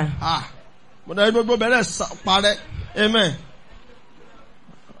bíbá. Mo dàrí gbogbo bẹ̀rẹ̀ parẹ́. Amen.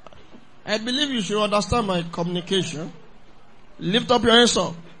 I believe you should understand my communication. Lift up your hands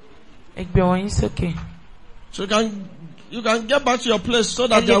up. Ẹgbẹ́ wọn yín sókè. So you can get back to your place so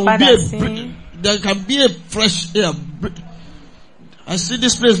that there can be a fresh air. I see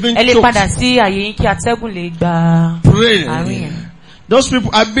this place being choked. Ẹ lè padà sí àyè yín kí atẹ́gùn lè gba àárín yẹn. Those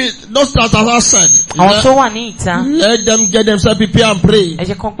people, those that are outside. Àwọn tó wà ní ìta. Let them get themselves prepare and pray. Ẹ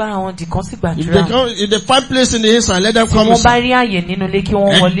jẹ́ kán gbára wọn dì kán sì gbàdúrà. If they find place in the inside, let them come inside. Tí wọ́n bá rí àyè nínú ilé kí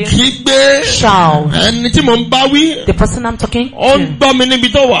wọ́n wọlé. Kígbe. Shout. Ẹni tí mo ń bá wí. The person I'm talking to. Ó ń gbọ́ mi níbi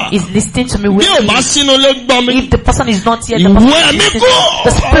tó wà. Is listening to me with me. Bí ò bá sínú ló gbọ́ mi. If the person is not here, the person is listening.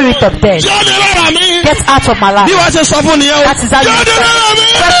 The spirit of death. Jáde lára mi. Get out of my life. Bí wàá ṣe sọ fún nìyẹn o. That is how you Jáde lára mi.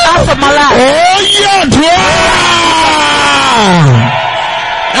 Get out of my life. Ó yẹ dùn.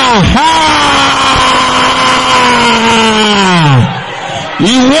 Aha!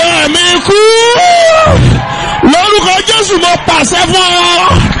 Ìwọ ẹ̀mí kú. Lórúkọ Jésù mo pàṣẹ fún ọ.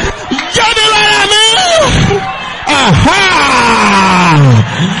 Jáde lára mi. Aha!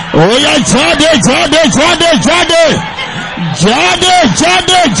 Ó yá jáde.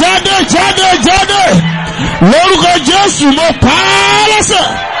 Lórúkọ Jésù mo pa á lẹ́sẹ̀.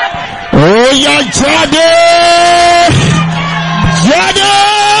 Ó yá jáde.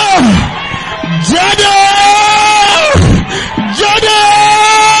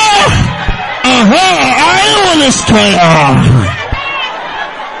 Aha, I will scare.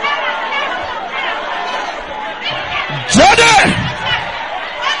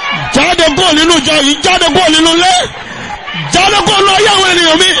 Jáde kúrò nínú ìjọ yìí, jáde kúrò nínú ilé, jáde kúrò nínú ayé àwọn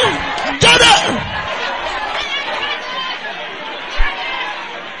ènìyàn mi, jáde.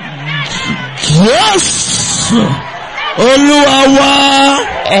 Yes. Olúwa wa.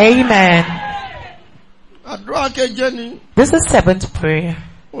 Amen. Àdúrà keje ni. This is the seventh prayer.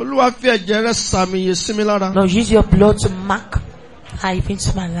 Olúwa fi ẹ̀jẹ̀ rẹ̀ sàmìyè sí mi lára. Lord, use your blood to mark life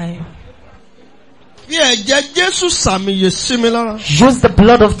into my life. Use the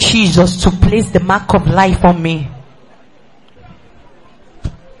blood of Jesus to place the mark of life on me.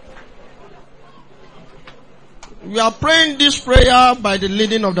 We are praying this prayer by the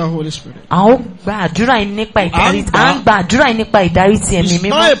leading of the Holy Spirit. It's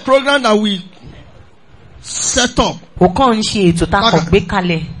not a program that we set up.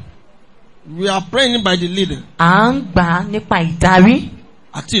 We are praying by the leading.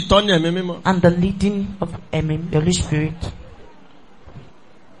 And the leading of the Holy Spirit.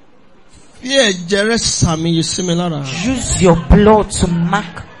 Use your blood to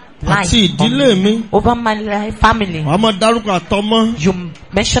mark life over my life, family. You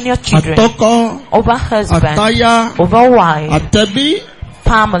mention your children, over husband, over wife,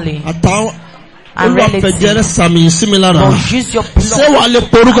 family, and relatives. Lord, use your blood.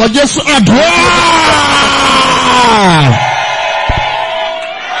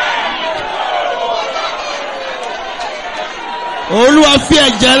 Olúwa fi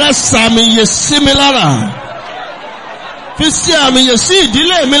ẹ̀jẹ̀ rẹ̀ sàmì yè sí mi lára. Fi sí àmì yè sí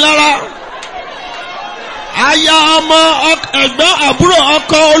ìdílé mi lára. Aya ọmọ ẹ̀gbọ́n àbúrò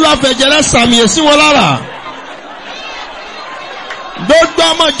ọkọ Olúwa fi ẹ̀jẹ̀ rẹ̀ sàmì yè sí wọn lára. Gbogbo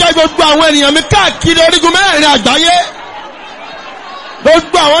ọmọ jẹ́ gbogbo àwọn ènìyàn mi káàkiri orígun mẹ́rin àgbáyé.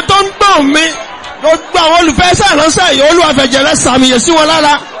 Gbogbo àwọn tó ń gbọ́ mi. Gbogbo àwọn olùfẹ́ ìránṣẹ́ yìí Olúwa fi ẹ̀jẹ̀ rẹ̀ sàmì yè sí wọn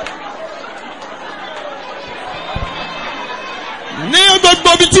lára. Ní gbogbo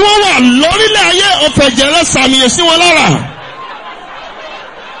ibi tí wọ́n wà lórílẹ̀ ayé ọ̀fẹ̀jẹ̀ rẹ̀ sàmìyè sí wọn lára.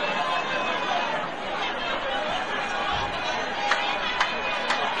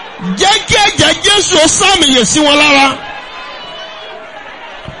 Jẹ́ kí ẹ̀jẹ̀ Jésù sàmìyè sí wọn lára.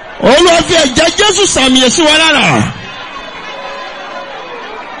 Olúwa fi ẹ̀jẹ̀ Jésù sàmìyè sí wọn lára.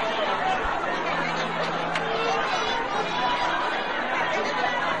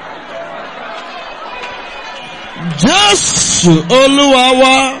 Jésù Olúwa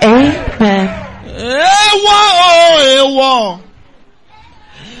wa. Amen. Èèwọ̀ o èèwọ̀.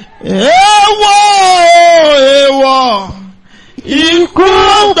 Èèwọ̀ o èèwọ̀. Ikú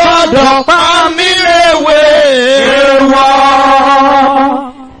gbọdọ̀ pa mí léwe. Èèwọ̀.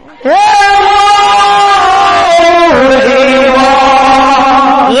 Èèwọ̀ o èèwọ̀.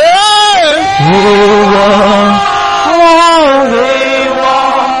 Èèwọ̀.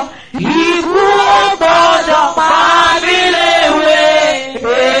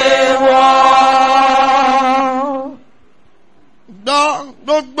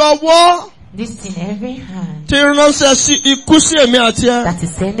 This in every hand that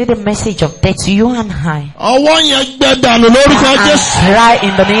is sending the message of death to you and I. Cry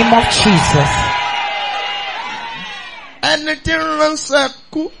in the name of Jesus.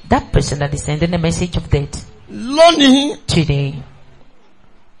 That person that is sending the message of death today,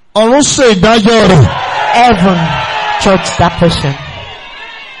 heaven judge that person.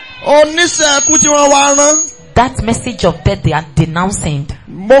 That message of death they are denouncing,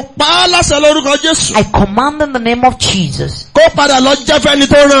 I command in the name of Jesus,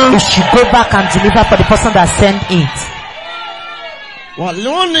 you should go back and deliver for the person that sent it.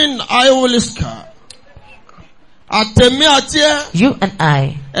 You and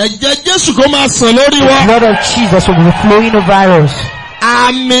I, the blood of Jesus will be flowing over us.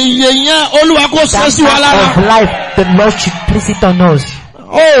 That of life, the Lord should place it on us.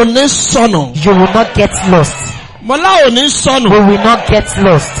 You will not get lost. We will not get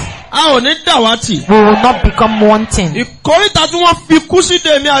lost. We will not become wanting.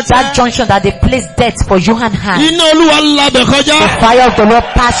 That junction that they place death for you and I, the fire of the Lord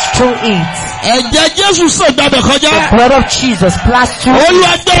passed through it. The blood of Jesus passed through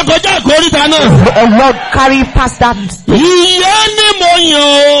it. The Lord carry past that.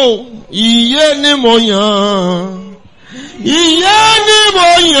 Ìyá ni mo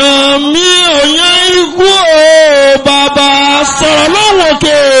yàn mi ò yàn ikú o bàbá sọ̀rọ̀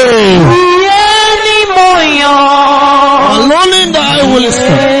lọ́wọ́kè. Ìyá ni mo yàn. Alone in the I will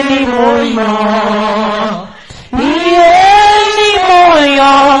stand. Ìyá ni mo yàn. Ìyá ni mo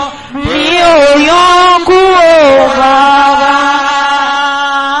yàn mi ò yàn ikú o bàbá.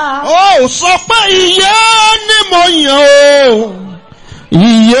 Ó sọ pé ìyá ni mo yàn o.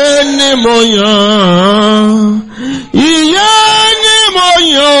 Ìyá ni mo yàn. Ìyá ni mo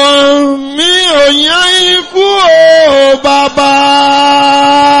yàn mi ò yàn ikú o bàbá.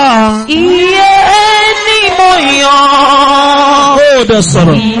 Ìyá ni mo yàn. Ó dẹ̀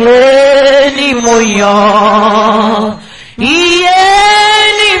sọ̀rọ̀. Ìyá ni mo yàn. Ìyá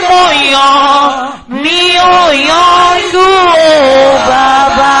ni mo yàn mi ò yàn ikú o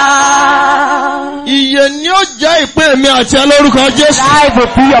bàbá. Ìyè ni ó jẹ́ ìpín mi àti ẹ lórúkọ Jésù. Life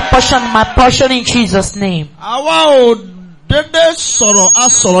will be your portion, my portion in Jesus' name. Àwa ò dédé sọ̀rọ̀, a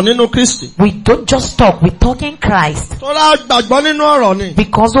sọ̀rọ̀ nínú Kristi. We don't just talk, we talk in Christ. Tọ́lá gbàgbọ́ nínú ọ̀rọ̀ ni.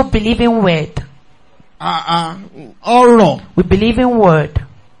 Because we believe in word. Ọ̀rọ̀. We believe in word.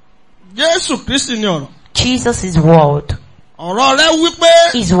 Jésù Kristi ni ọ̀rọ̀. Jesus is word. Ọ̀rọ̀ rẹ̀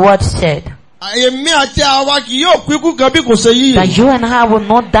wípé. His word said. Èmi àti àwa kì yóò kú ikú kan bí kò ṣe yíyẹ. That you and I will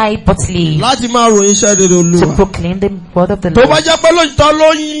not die but live. Láti máa ròyìn iṣẹ́ rere Olúwa. To proclaim the word of the Lord. Tó bá Lord. jẹ́ pé lóòótọ́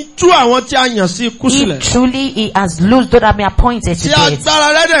ló ń tú àwọn tí a yàn sí ikú sílẹ̀. If truly he has loosed those that be appointed to Tí death.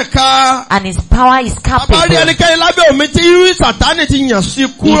 agbára rẹ̀ dẹ̀ ka. And his power is capable. Àbárí ẹnikẹ́ni lábẹ́ omi tí irú Sàtánì ti yàn sí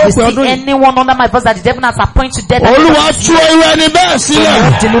ikú If you lópin ọdún see yìí. anyone under my voice that the devil has appointed to death. Olúwa tú irú ẹni bẹ́ẹ̀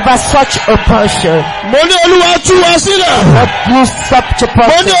sílẹ̀. Deliver such a person. Mo ní Olúwa tú wa sílẹ̀. Lord, do such a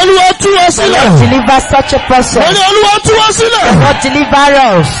person. Mo ní Olúwa tú wa sílẹ̀. Deliver such a person. Mo ní Olúwa tú wa sílẹ̀. Lord,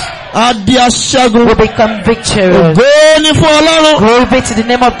 deliver us. Adi aṣẹ́gun. We become victorious. Ògo ni fún Ọlọ́run. Glory be to the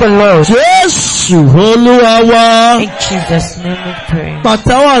name of the Lord. Jésù Olúwa wa. In Jesus' name we pray.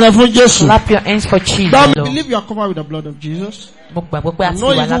 Pàtẹ́wọ́ rẹ fún Jésù. Clap your hands for Jesus. I believe you are covered with the blood of Jesus. Mo gbàgbọ́ pé a ti No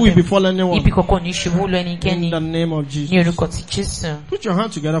wà evil will lábẹ́. befall anyone. Ibi kọ̀ọ̀kan ní ṣubú lọ In ẹnikẹ́ni. the name of Jesus. Ní orúkọ ti Jésù. Put your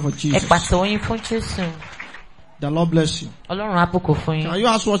hand together for Ẹ Jesus. pàtẹ́wọ́ yín fún Jésù. The Lord bless you. Ọlọ́run á bùkún fún yín. Can you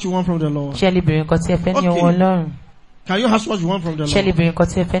ask what you want from the Lord? Ṣé ẹ lè béèrè nǹkan tí ẹ fẹ́ ní Okay. ọwọ́ Ọlọ́run? Can you ask what you want from the Ṣé ẹ lè Lord? béèrè nǹkan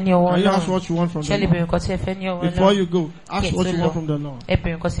tí ẹ fẹ́ ní ọwọ́ Can you ask Ọlọ́run? what you want from Ṣé the ẹ lè Lord? béèrè nǹkan tí ẹ fẹ́ ní ọwọ́ Before Ọlọ́run? you go, ask Yes, what you Lord. want from the Lord. Ẹ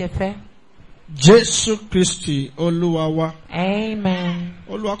béèrè nǹkan tí ẹ fẹ́. Jésù Kristi Olúwa wa. Amen.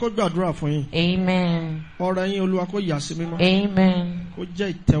 Olúwa kó gbàdúrà fún yín. Amen. Ọ̀rọ̀ yín Olúwa kó yà sí mímọ́. Amen. Kó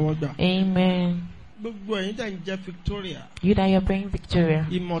jẹ́ ìtẹ́wọ́gbà. Amen. Gbogbo ẹ̀yin tẹ́ ń jẹ́ Victoria. You that you're praying Victoria.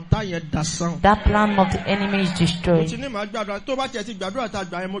 Ìmọ̀ta yẹn dasán. That plan of the enemy is Mo destroyed. ti ní màá gbàdúrà tó bá tiẹ̀ ti gbàdúrà tá a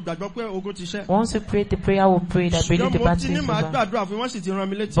gbà yẹn mo gbàgbọ́ pé ogun ti ṣẹ́. Once you pray the prayer, will pray that really the Ṣùgbọ́n mo battle ti ní is màá over. gbàdúrà fún wọ́n sì ti rán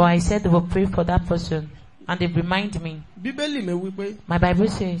mi létí. But I said they will pray for that person, and they remind me. Bíbélì mi wí pé My Bible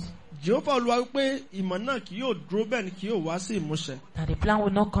says Jèhófà Olúwa wí pé ìmọ̀ náà kì yóò dúró bẹ́ẹ̀ ni kì yóò wá sí ìmúṣẹ. that the plan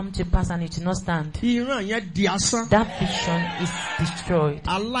will not come to pass and it will not stand. Ìran yẹn di asán. That vision is destroyed.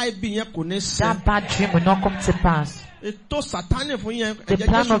 Aláìbí yẹn kò ní ṣẹ. That bad dream will not come to pass. Ètò Sátánì fún yẹn The ẹ̀jẹ̀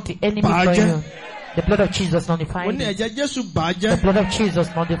plan of the Jésù enemy for bàjẹ́. you. The blood of Jesus Mo nullified ní it. ẹ̀jẹ̀ Jésù The bàjẹ́. blood of Jesus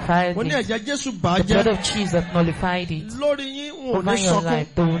nullified Mo ní it. ẹ̀jẹ̀ Jésù The blood bàjẹ́. of Jesus nullified it. Lórí yín wọn ò Over ní your sọkún.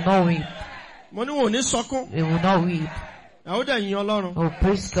 life, they will not weep. Mo ní wọn ò ní sọkún. They will not weep. Àwọn dẹ̀ yin Ọlọ́run. Oh,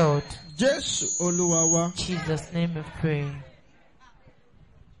 praise God. Jésù Olúwa wa. In Jesus' name we pray.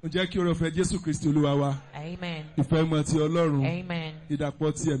 Ó jẹ́ kí oore ọ̀fẹ́ Jésù Kristi Olúwa wa. Amen. Ìfẹ́ mọ ti Ọlọ́run. Amen.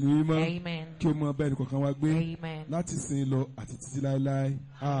 Ìdàpọ̀ ti ẹ̀mí mímọ́. Amen. Kí o mọ bẹ́ẹ̀ ni kọ̀ọ̀kan wa gbé. Amen. Láti sin lọ àti títí láéláé.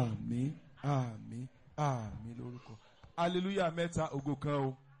 Àmín, àmín, àmín lórúkọ. Hallelujah mẹ́ta ògo kan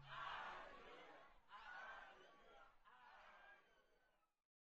o.